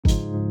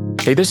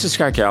Hey, this is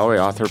Scott Galloway,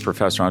 author,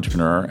 professor,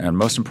 entrepreneur, and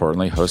most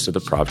importantly, host of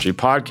the Prop G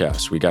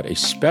podcast. We got a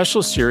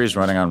special series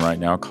running on right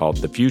now called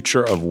The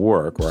Future of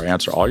Work, where I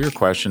answer all your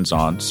questions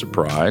on,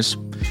 surprise,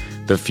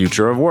 the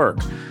future of work.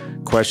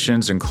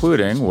 Questions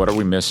including, what are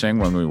we missing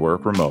when we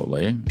work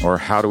remotely? Or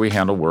how do we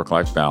handle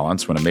work-life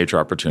balance when a major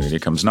opportunity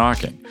comes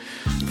knocking?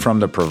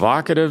 From the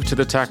provocative to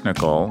the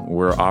technical,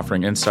 we're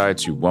offering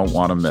insights you won't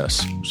want to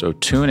miss. So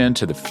tune in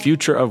to The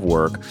Future of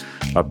Work,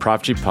 a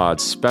Prop G Pod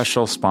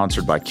special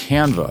sponsored by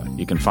Canva.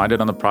 You can find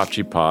it on the Prop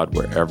G Pod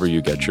wherever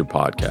you get your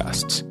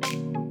podcasts.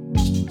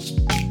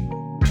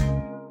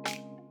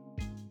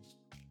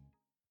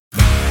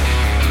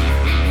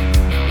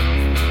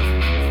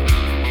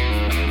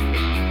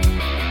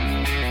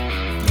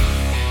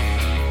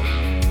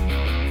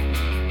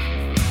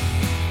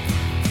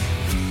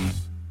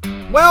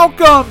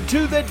 Welcome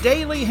to the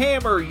Daily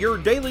Hammer, your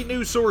daily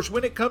news source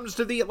when it comes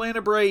to the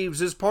Atlanta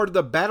Braves as part of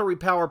the Battery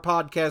Power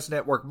Podcast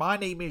Network. My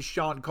name is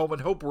Sean Coleman.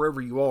 Hope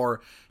wherever you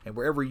are and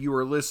wherever you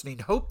are listening,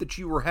 hope that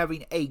you are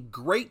having a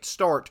great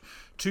start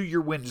to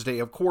your Wednesday.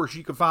 Of course,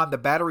 you can find the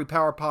Battery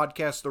Power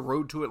Podcast, the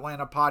Road to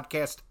Atlanta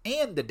Podcast,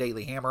 and the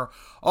Daily Hammer,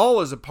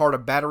 all as a part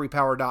of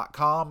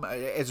BatteryPower.com,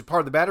 as a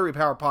part of the Battery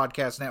Power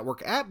Podcast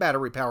Network at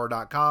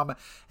BatteryPower.com,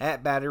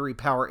 at Battery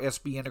Power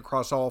SBN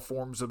across all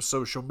forms of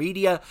social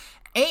media,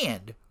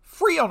 and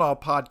free on all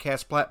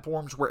podcast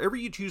platforms. Wherever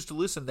you choose to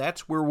listen,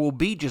 that's where we'll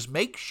be. Just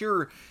make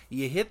sure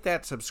you hit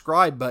that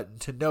subscribe button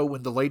to know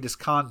when the latest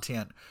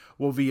content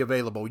will be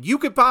available. You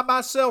can find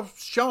myself,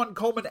 Sean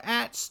Coleman,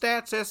 at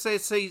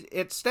StatsSAC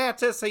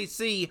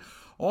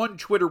on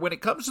Twitter. When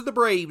it comes to the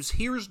Braves,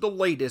 here's the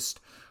latest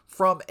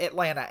from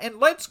Atlanta.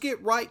 And let's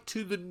get right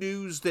to the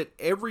news that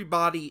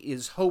everybody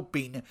is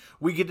hoping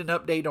we get an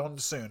update on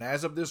soon.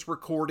 As of this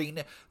recording,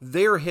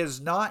 there has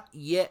not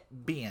yet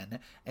been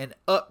an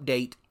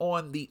update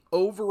on the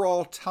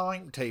overall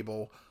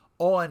timetable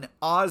on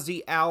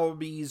Ozzie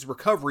Albies'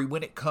 recovery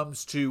when it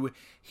comes to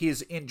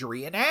his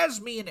injury. And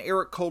as me and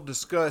Eric Cole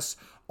discuss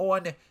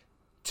on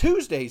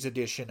Tuesday's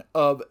edition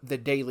of the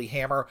Daily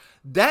Hammer,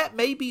 that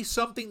may be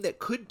something that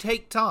could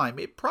take time.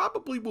 It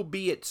probably will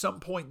be at some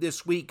point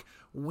this week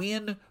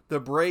when the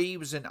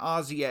Braves and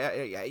Ozzie,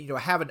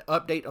 have an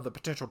update on the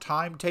potential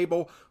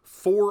timetable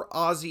for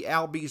Ozzie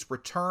Albies'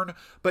 return,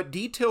 but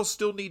details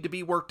still need to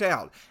be worked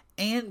out.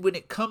 And when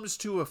it comes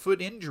to a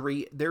foot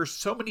injury, there's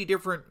so many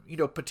different,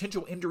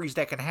 potential injuries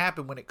that can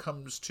happen when it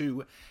comes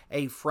to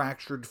a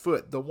fractured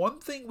foot. The one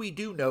thing we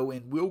do know,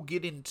 and we'll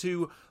get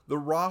into the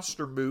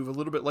roster move a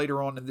little bit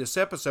later on in this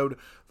episode,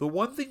 the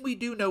one thing we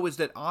do know is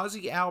that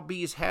Ozzie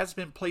Albies has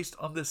been placed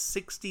on the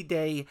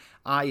 60-day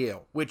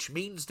IL, which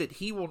means that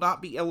he will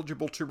not be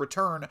eligible to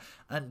return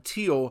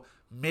until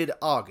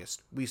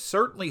mid-August. We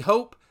certainly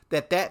hope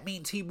that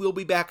means he will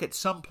be back at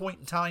some point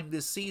in time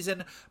this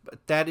season,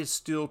 but that is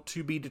still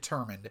to be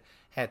determined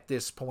at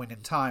this point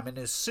in time. And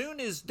as soon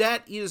as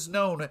that is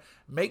known,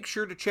 make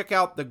sure to check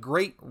out the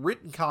great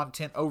written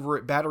content over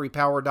at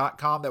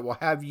BatteryPower.com that will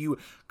have you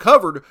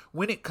covered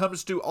when it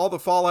comes to all the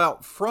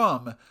fallout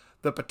from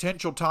the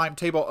potential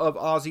timetable of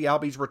Ozzie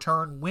Albies'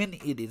 return when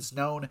it is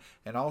known.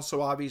 And also,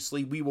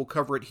 obviously, we will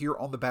cover it here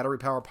on the Battery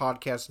Power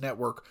Podcast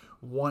Network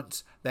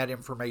once that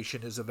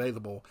information is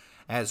available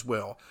as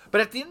well.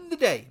 But at the end of the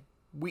day,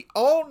 we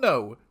all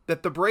know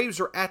that the Braves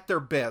are at their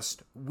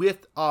best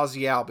with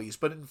Ozzie Albies,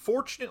 but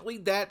unfortunately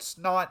that's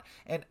not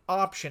an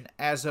option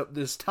as of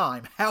this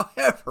time.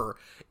 However,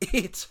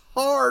 it's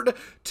hard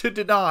to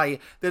deny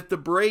that the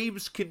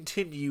Braves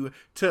continue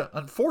to,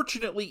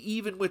 unfortunately,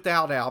 even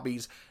without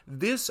Albies,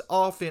 this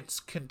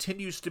offense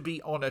continues to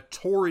be on a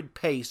torrid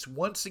pace,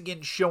 once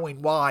again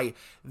showing why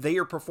they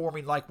are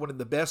performing like one of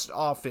the best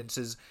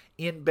offenses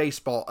in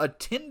baseball. A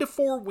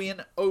 10-4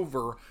 win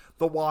over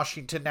the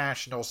Washington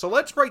Nationals. So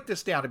let's break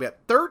this down a bit.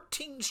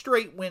 13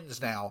 straight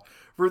wins now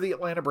for the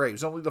Atlanta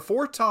Braves. Only the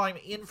fourth time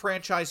in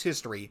franchise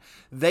history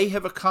they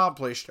have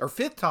accomplished, or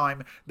fifth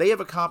time, they have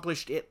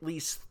accomplished at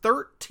least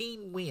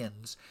 13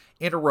 wins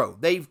in a row.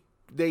 They've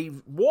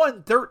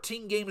won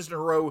 13 games in a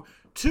row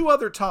 2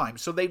 other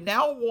times. So they've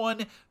now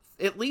won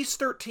at least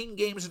 13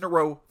 games in a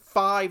row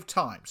 5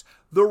 times.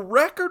 The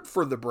record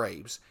for the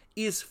Braves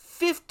is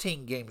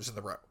 15 games in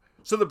a row.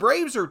 So the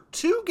Braves are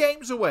 2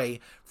 games away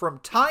from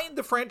tying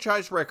the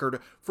franchise record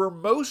for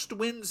most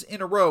wins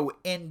in a row,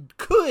 and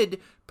could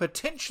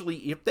potentially,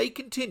 if they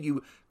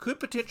continue,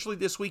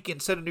 this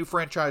weekend set a new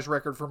franchise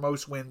record for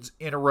most wins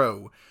in a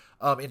row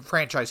in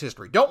franchise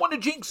history. Don't want to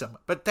jinx them,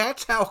 but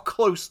that's how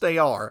close they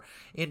are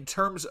in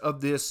terms of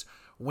this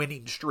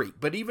winning streak.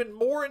 But even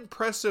more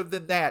impressive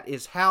than that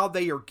is how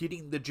they are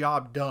getting the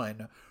job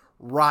done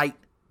right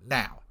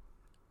now.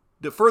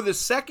 For the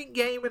second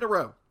game in a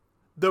row,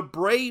 the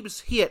Braves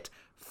hit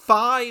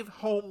 5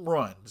 home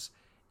runs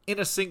in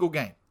a single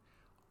game.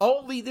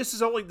 This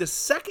is only the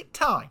second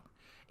time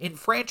in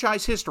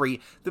franchise history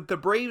that the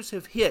Braves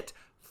have hit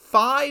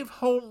 5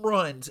 home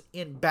runs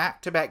in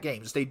back-to-back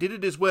games. They did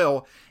it as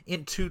well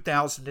in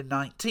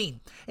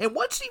 2019. And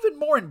what's even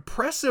more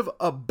impressive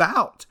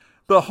about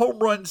the home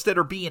runs that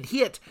are being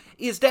hit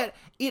is that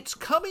it's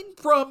coming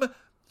from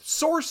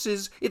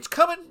sources,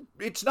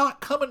 it's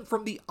not coming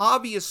from the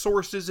obvious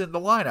sources in the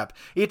lineup.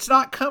 It's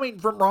not coming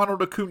from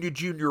Ronald Acuna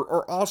Jr.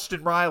 or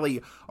Austin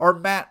Riley or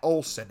Matt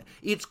Olson.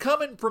 It's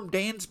coming from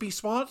Dansby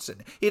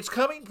Swanson. It's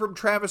coming from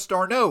Travis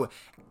d'Arnaud.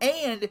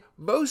 And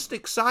most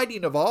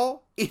exciting of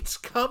all, it's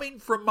coming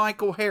from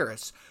Michael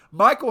Harris.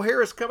 Michael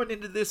Harris coming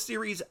into this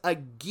series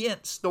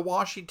against the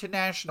Washington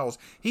Nationals.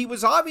 He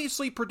was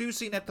obviously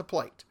producing at the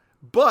plate,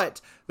 but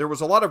there was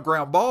a lot of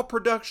ground ball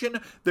production.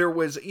 There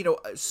was,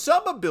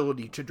 some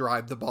ability to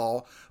drive the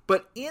ball.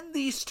 But in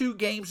these two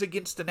games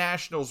against the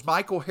Nationals,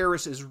 Michael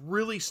Harris is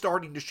really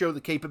starting to show the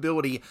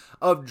capability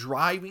of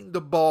driving the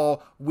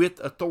ball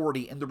with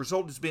authority. And the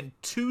result has been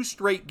 2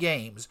 straight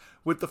games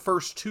with the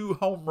first 2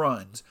 home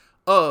runs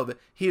of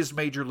his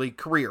major league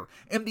career.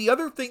 And the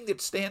other thing that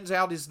stands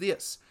out is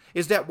this,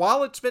 is that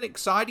while it's been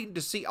exciting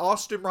to see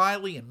Austin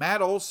Riley and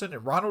Matt Olson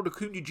and Ronald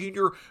Acuna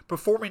Jr.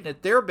 performing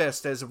at their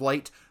best as of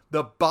late,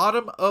 the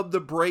bottom of the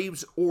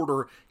Braves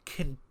order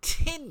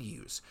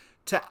continues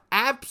to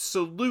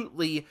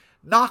absolutely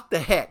knock the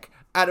heck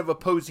out of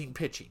opposing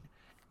pitching.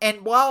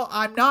 And while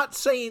I'm not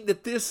saying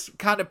that this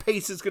kind of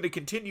pace is going to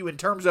continue in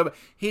terms of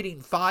hitting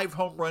 5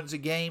 home runs a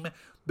game,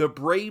 the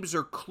Braves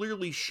are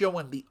clearly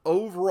showing the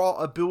overall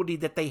ability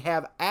that they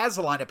have as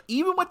a lineup,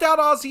 even without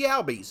Ozzie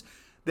Albies,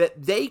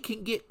 that they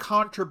can get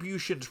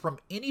contributions from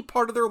any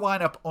part of their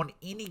lineup on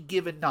any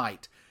given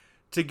night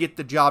to get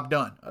the job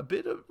done. A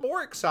bit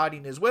more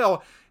exciting as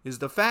well is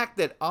the fact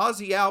that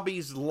Ozzie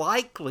Albies'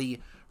 likely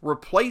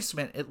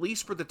replacement, at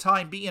least for the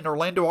time being,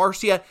 Orlando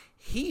Arcia,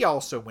 he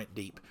also went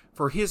deep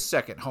for his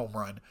second home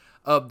run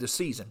of the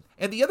season.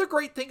 And the other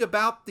great thing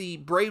about the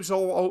Braves'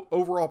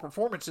 overall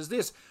performance is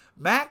this: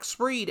 Max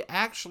Fried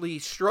actually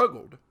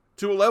struggled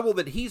to a level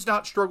that he's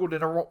not struggled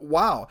in a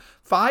while.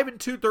 5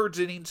 2/3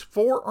 innings,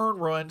 4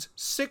 earned runs,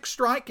 6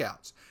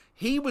 strikeouts.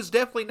 He was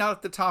definitely not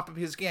at the top of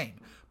his game,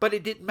 but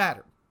it didn't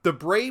matter. The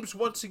Braves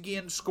once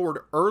again scored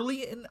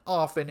early and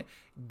often,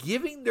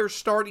 giving their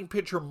starting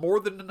pitcher more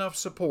than enough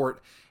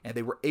support, and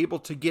they were able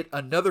to get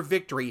another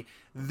victory,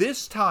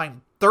 this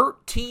time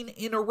 13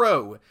 in a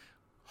row,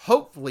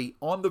 hopefully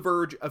on the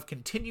verge of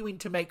continuing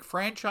to make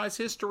franchise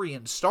history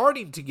and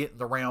starting to get in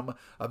the realm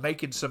of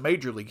making some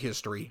major league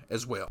history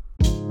as well.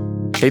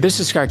 Hey,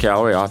 this is Scott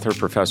Galloway, author,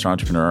 professor,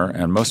 entrepreneur,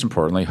 and most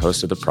importantly,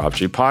 host of the Prop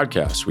G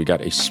podcast. We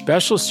got a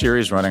special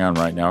series running on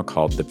right now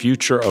called The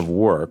Future of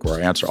Work, where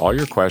I answer all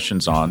your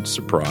questions on,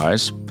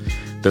 surprise,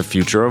 the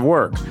future of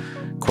work.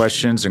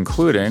 Questions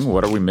including,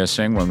 what are we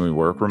missing when we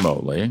work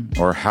remotely?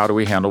 Or how do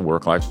we handle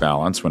work-life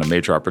balance when a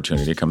major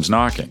opportunity comes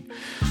knocking?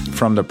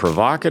 From the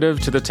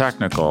provocative to the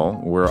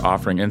technical, we're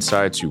offering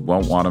insights you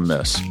won't want to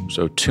miss.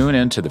 So tune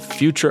in to The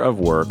Future of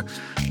Work,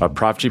 a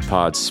Prop G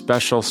Pod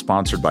special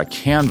sponsored by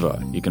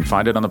Canva. You can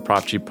find it on the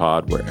Prop G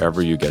Pod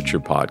wherever you get your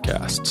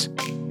podcasts.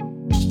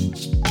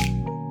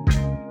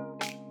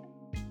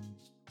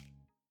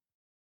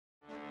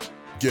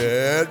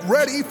 Get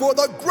ready for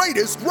the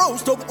greatest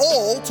roast of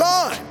all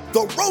time,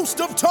 the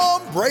Roast of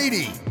Tom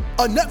Brady,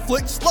 a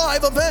Netflix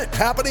live event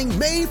happening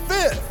May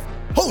 5th.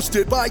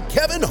 Hosted by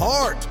Kevin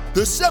Hart,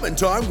 the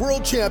 7-time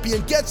world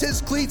champion gets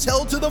his cleats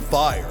held to the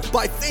fire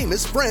by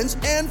famous friends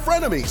and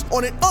frenemies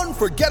on an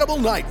unforgettable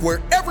night where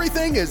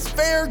everything is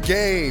fair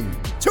game.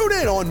 Tune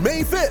in on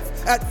May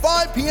 5th at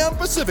 5 p.m.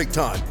 Pacific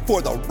time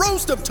for the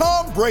Roast of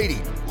Tom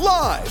Brady,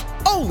 live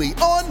only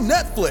on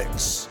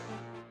Netflix.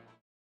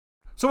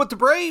 So with the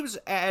Braves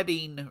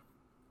adding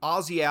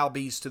Ozzie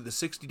Albies to the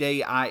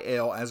 60-day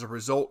IL as a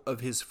result of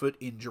his foot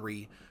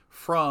injury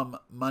from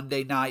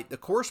Monday night, the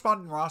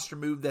corresponding roster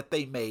move that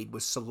they made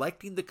was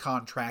selecting the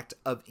contract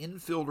of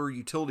infielder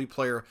utility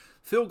player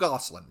Phil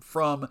Gosselin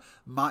from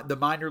the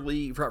minor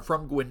league,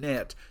 from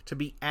Gwinnett, to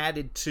be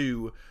added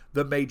to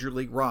the major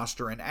league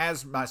roster. And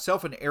as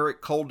myself and Eric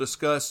Cole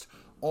discussed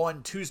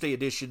on Tuesday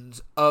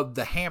editions of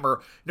The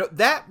Hammer,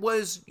 that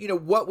was,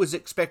 what was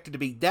expected to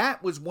be.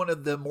 That was one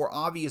of the more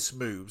obvious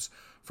moves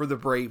for the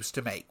Braves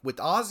to make. With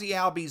Ozzie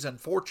Albies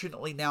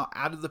unfortunately now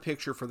out of the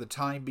picture for the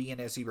time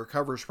being as he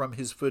recovers from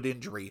his foot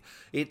injury,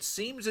 it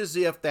seems as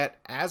if that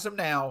as of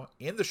now,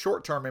 in the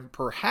short term, and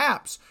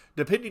perhaps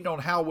depending on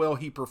how well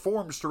he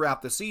performs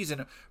throughout the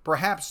season,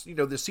 perhaps,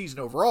 the season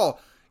overall,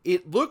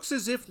 it looks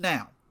as if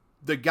now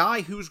the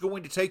guy who's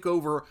going to take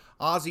over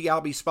Ozzie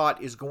Albies'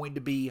 spot is going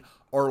to be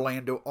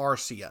Orlando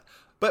Arcia.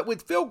 But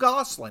with Phil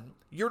Gosselin,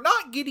 you're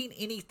not getting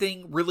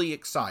anything really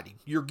exciting.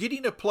 You're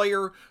getting a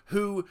player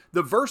who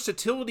the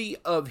versatility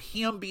of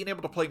him being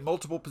able to play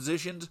multiple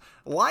positions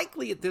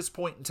likely at this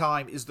point in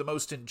time is the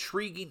most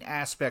intriguing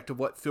aspect of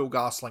what Phil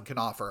Gosselin can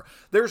offer.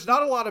 There's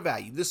not a lot of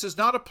value. This is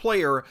not a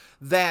player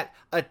that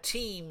a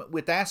team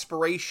with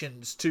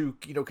aspirations to,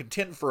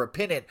 contend for a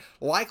pennant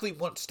likely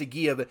wants to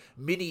give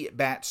many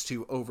at-bats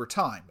to over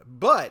time.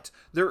 But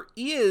there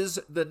is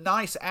the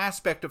nice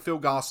aspect of Phil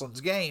Gosselin's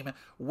game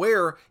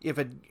where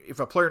if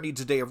a player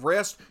needs a day of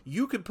rest,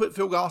 you can put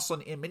Phil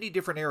Gosselin in many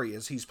different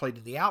areas. He's played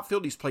in the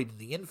outfield. He's played in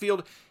the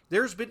infield.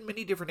 There's been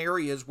many different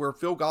areas where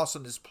Phil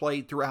Gosselin has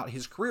played throughout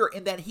his career,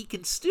 and that he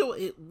can still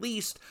at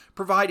least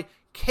provide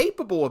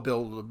capable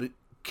ability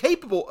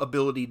capable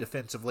ability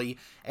defensively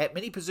at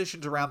many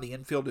positions around the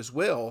infield as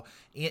well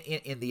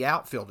in the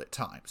outfield at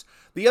times.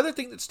 The other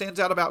thing that stands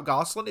out about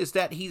Gonsolin is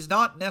that he's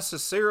not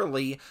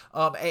necessarily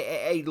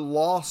a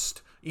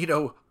lost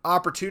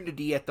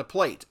opportunity at the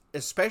plate,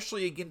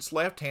 especially against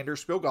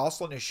left-handers. Phil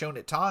Gonsolin has shown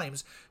at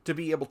times to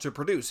be able to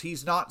produce.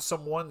 He's not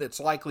someone that's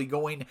likely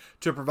going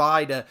to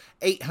provide a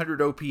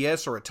 800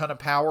 OPS or a ton of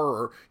power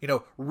or,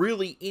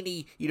 really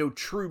any,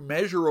 true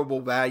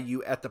measurable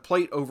value at the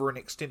plate over an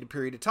extended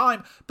period of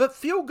time. But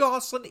Phil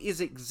Gonsolin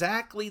is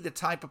exactly the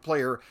type of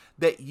player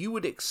that you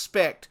would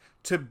expect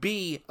to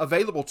be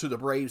available to the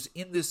Braves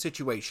in this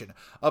situation.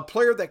 A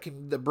player that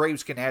the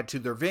Braves can add to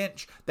their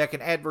bench, that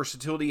can add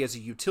versatility as a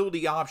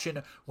utility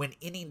option when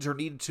innings are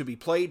needed to be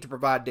played to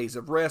provide days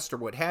of rest or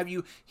what have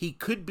you. He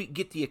could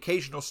get the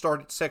occasional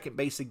start at second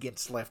base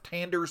against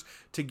left-handers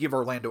to give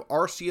Orlando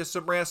Arcia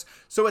some rest.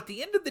 So at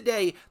the end of the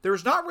day,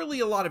 there's not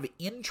really a lot of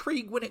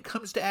intrigue when it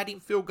comes to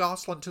adding Phil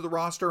Gonsolin to the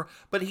roster,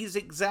 but he's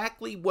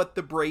exactly what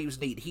the Braves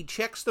need. He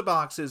checks the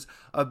boxes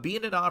of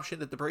being an option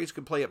that the Braves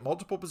can play at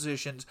multiple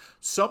positions,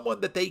 someone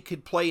that they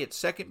could play at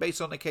second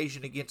base on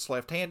occasion against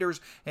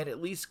left-handers, and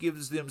at least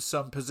gives them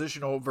some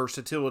positional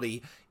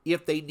versatility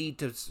if they need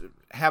to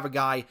have a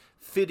guy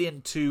fit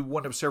into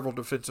one of several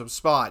defensive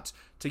spots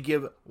to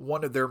give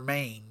one of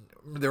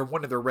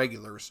their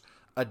regulars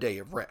a day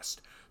of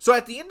rest. So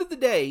at the end of the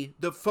day,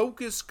 the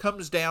focus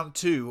comes down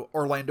to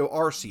Orlando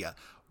Arcia.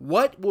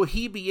 What will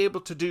he be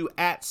able to do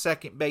at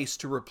second base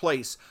to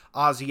replace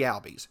Ozzie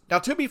Albies? Now,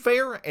 to be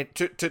fair, and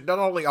to not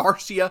only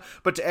Arcia,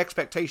 but to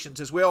expectations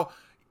as well,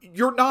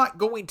 you're not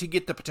going to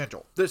get the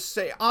potential.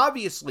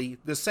 Obviously,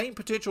 the same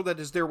potential that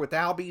is there with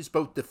Albies,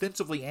 both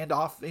defensively and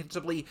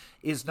offensively,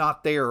 is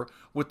not there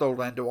with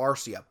Orlando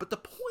Arcia. But the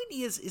point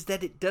is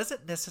that it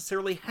doesn't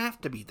necessarily have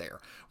to be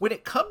there. When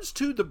it comes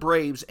to the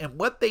Braves and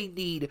what they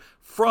need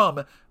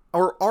from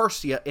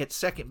Arcia at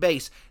second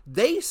base,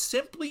 they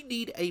simply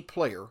need a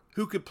player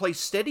who could play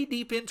steady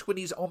defense when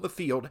he's on the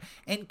field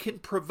and can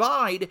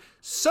provide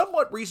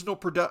somewhat reasonable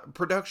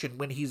production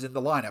when he's in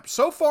the lineup.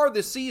 So far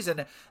this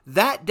season,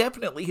 that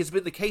definitely has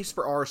been the case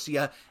for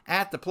Arcia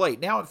at the plate.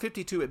 Now in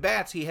 52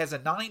 at-bats, he has a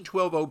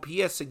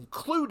 .912 OPS,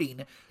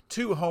 including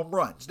 2 home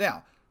runs.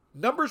 Now,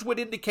 numbers would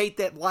indicate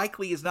that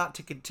likely is not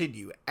to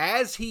continue.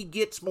 As he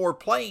gets more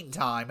playing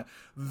time,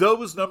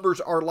 those numbers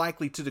are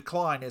likely to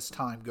decline as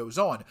time goes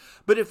on.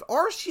 But if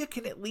Arcia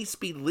can at least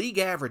be league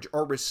average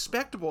or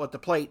respectable at the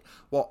plate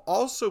while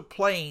also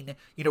playing,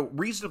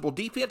 reasonable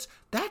defense,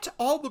 that's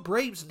all the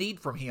Braves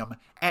need from him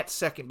at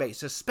second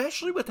base,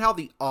 especially with how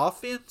the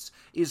offense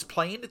is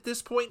playing at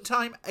this point in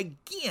time.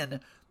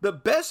 Again, the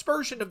best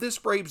version of this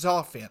Braves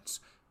offense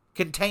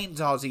contains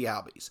Ozzie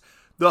Albies.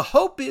 The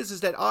hope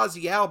is that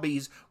Ozzie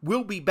Albies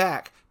will be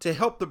back to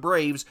help the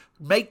Braves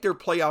make their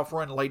playoff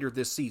run later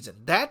this season.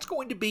 That's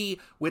going to be,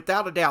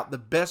 without a doubt, the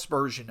best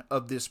version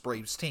of this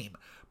Braves team.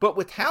 But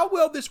with how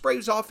well this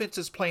Braves offense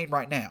is playing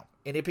right now,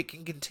 and if it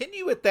can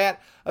continue at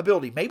that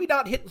ability, maybe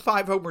not hitting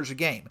 5 homers a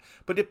game,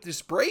 but if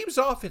this Braves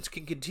offense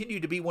can continue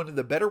to be one of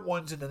the better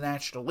ones in the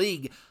National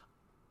League,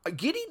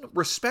 getting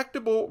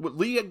respectable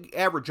league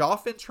average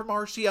offense from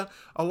Arcia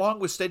along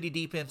with steady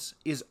defense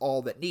is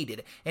all that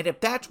needed. And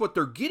if that's what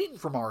they're getting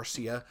from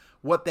Arcia,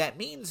 what that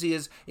means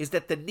is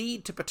that the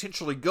need to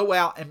potentially go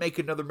out and make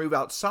another move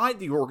outside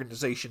the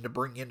organization to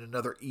bring in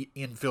another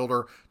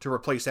infielder to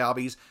replace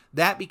Albies,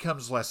 that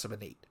becomes less of a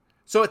need.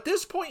 So at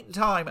this point in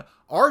time,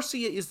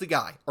 Arcia is the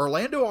guy.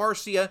 Orlando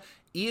Arcia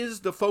is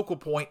the focal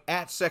point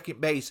at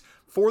second base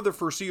for the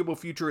foreseeable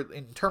future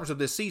in terms of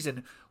this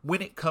season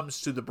when it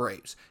comes to the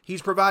Braves.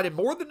 He's provided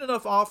more than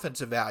enough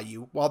offensive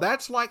value. While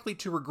that's likely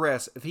to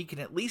regress, if he can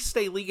at least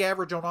stay league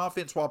average on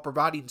offense while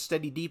providing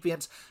steady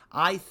defense,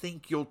 I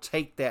think you'll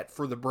take that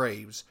for the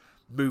Braves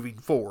moving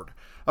forward.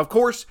 Of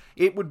course,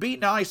 it would be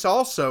nice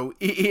also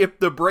if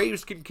the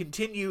Braves can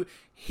continue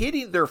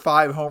hitting their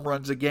 5 home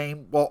runs a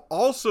game while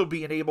also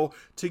being able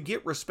to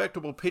get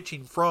respectable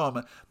pitching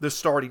from the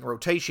starting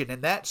rotation.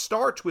 And that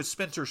starts with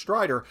Spencer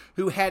Strider,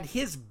 who had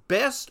his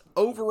best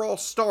overall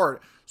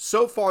start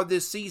so far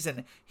this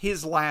season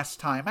his last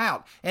time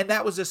out. And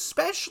that was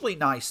especially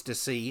nice to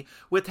see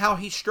with how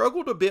he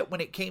struggled a bit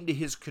when it came to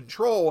his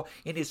control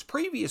in his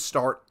previous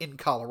start in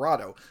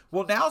Colorado.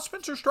 Well, now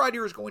Spencer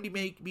Strider is going to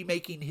be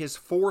making his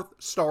 4th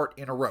start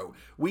in a row.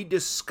 We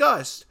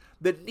discussed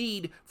the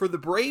need for the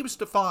Braves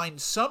to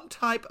find some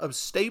type of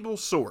stable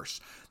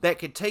source that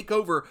could take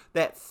over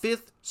that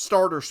 5th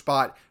starter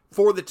spot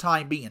for the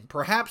time being.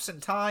 Perhaps in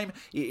time,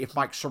 if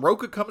Mike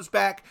Soroka comes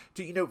back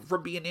to,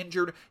 from being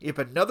injured, if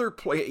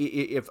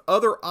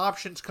other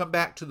options come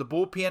back to the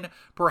bullpen,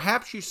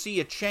 perhaps you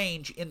see a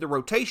change in the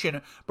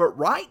rotation. But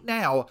right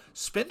now,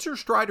 Spencer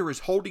Strider is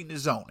holding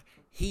his own.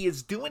 He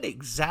is doing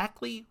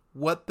exactly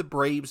what the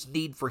Braves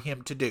need for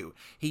him to do.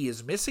 He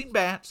is missing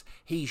bats,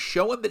 he's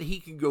showing that he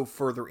can go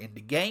further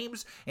into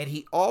games, and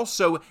he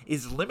also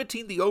is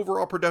limiting the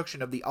overall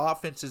production of the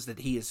offenses that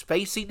he is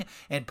facing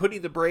and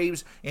putting the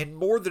Braves in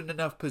more than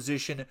enough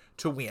position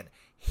to win.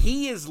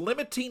 He is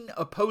limiting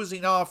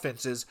opposing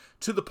offenses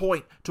to the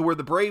point to where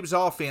the Braves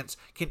offense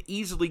can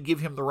easily give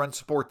him the run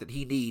support that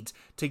he needs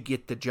to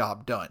get the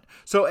job done.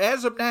 So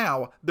as of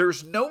now,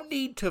 there's no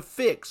need to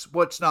fix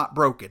what's not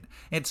broken.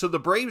 And so the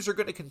Braves are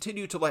going to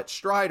continue to let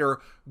Strider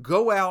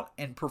go out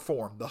and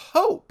perform. The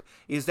hope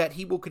is that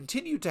he will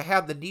continue to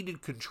have the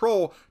needed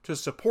control to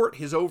support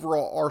his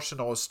overall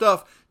arsenal of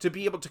stuff to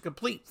be able to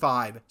complete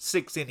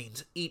 5-6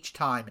 innings each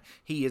time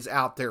he is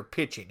out there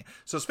pitching.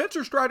 So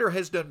Spencer Strider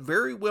has done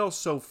very well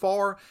so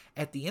far.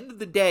 At the end of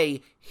the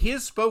day,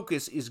 his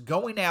focus is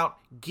going out,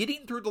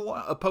 getting through the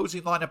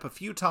opposing lineup a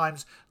few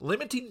times,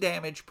 limiting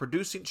damage,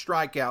 producing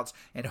strikeouts,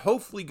 and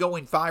hopefully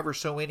going 5 or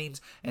so innings,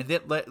 and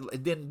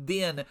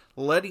then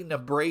letting the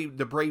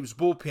Braves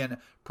bullpen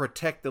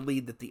protect the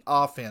lead that the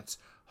offense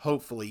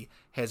hopefully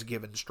has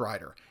given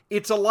Strider.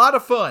 It's a lot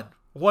of fun,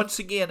 once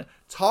again,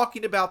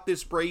 talking about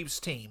this Braves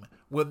team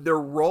when they're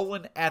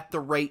rolling at the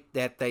rate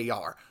that they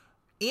are.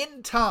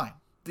 In time,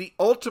 the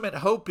ultimate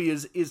hope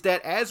is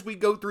that as we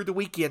go through the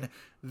weekend,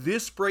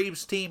 this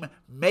Braves team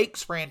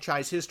makes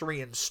franchise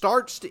history and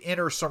starts to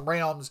enter some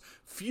realms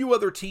few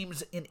other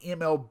teams in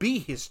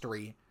MLB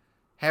history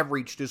have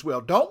reached as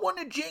well. Don't want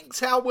to jinx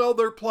how well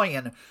they're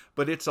playing,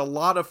 but it's a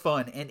lot of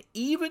fun. And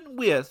even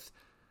with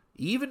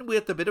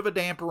a bit of a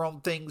damper on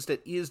things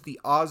that is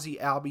the Ozzie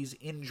Albies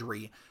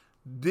injury,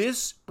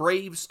 this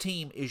Braves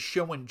team is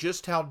showing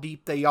just how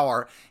deep they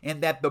are,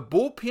 and that the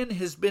bullpen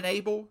has been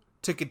able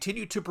to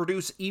continue to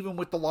produce even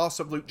with the loss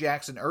of Luke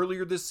Jackson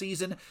earlier this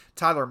season.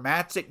 Tyler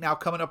Matzik now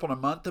coming up on a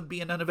month of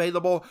being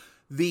unavailable.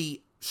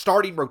 The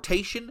starting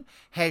rotation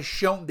has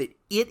shown that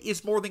it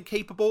is more than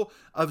capable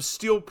of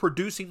still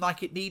producing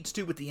like it needs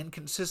to with the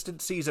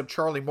inconsistencies of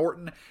Charlie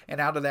Morton and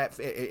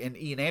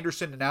Ian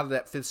Anderson and out of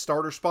that fifth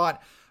starter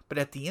spot. But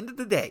at the end of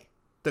the day,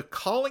 the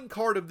calling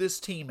card of this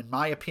team, in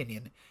my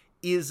opinion,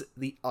 is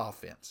the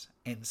offense.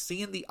 And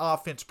seeing the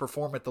offense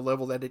perform at the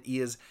level that it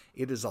is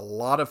a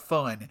lot of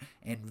fun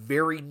and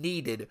very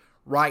needed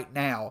right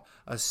now,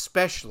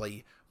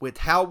 especially with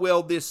how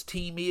well this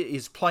team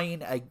is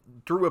playing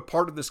through a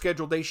part of the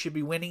schedule they should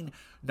be winning.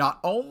 Not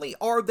only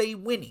are they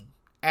winning,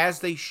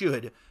 as they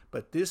should,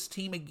 but this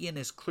team again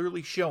is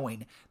clearly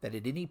showing that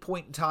at any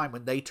point in time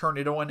when they turn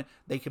it on,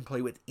 they can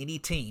play with any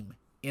team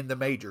in the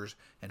majors,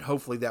 and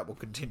hopefully that will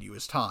continue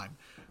as time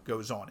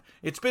goes on.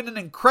 It's been an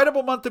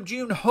incredible month of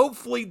June.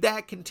 Hopefully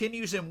that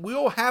continues, and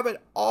we'll have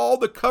all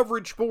the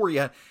coverage for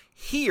you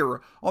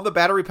here on the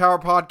Battery Power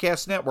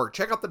Podcast Network.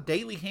 Check out the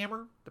Daily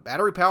Hammer, the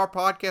Battery Power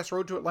Podcast,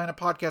 Road to Atlanta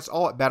Podcast,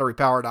 all at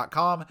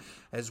batterypower.com,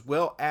 as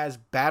well as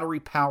Battery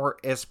Power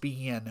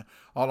SBN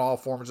on all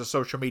forms of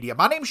social media.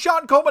 My name's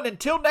Sean Coleman.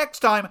 Until next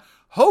time,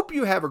 hope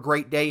you have a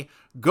great day.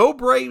 Go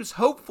Braves.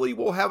 Hopefully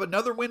we'll have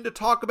another win to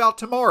talk about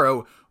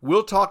tomorrow.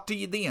 We'll talk to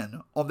you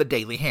then on the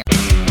Daily Hammer.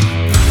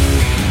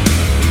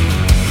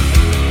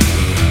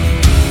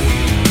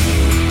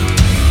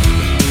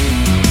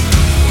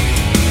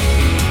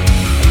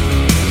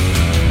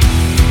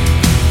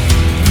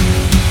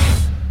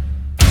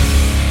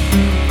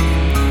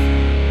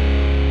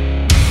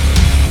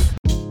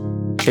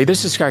 Hey,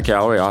 this is Scott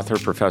Galloway, author,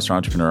 professor,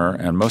 entrepreneur,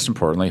 and most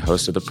importantly,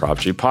 host of the Prop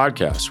G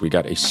podcast. We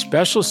got a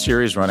special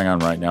series running on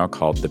right now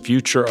called The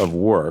Future of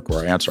Work,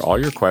 where I answer all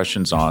your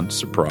questions on,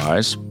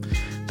 surprise,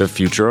 the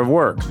future of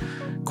work.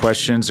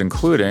 Questions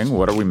including,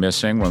 what are we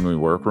missing when we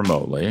work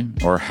remotely?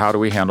 Or how do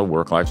we handle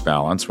work-life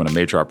balance when a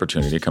major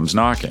opportunity comes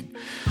knocking?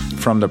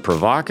 From the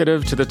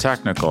provocative to the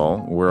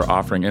technical, we're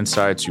offering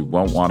insights you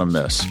won't want to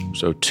miss.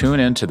 So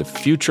tune in to The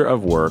Future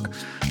of Work,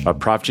 a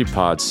Prop G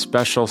Pod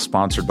special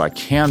sponsored by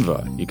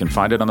Canva. You can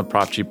find it on the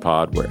Prop G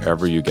Pod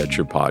wherever you get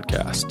your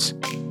podcasts.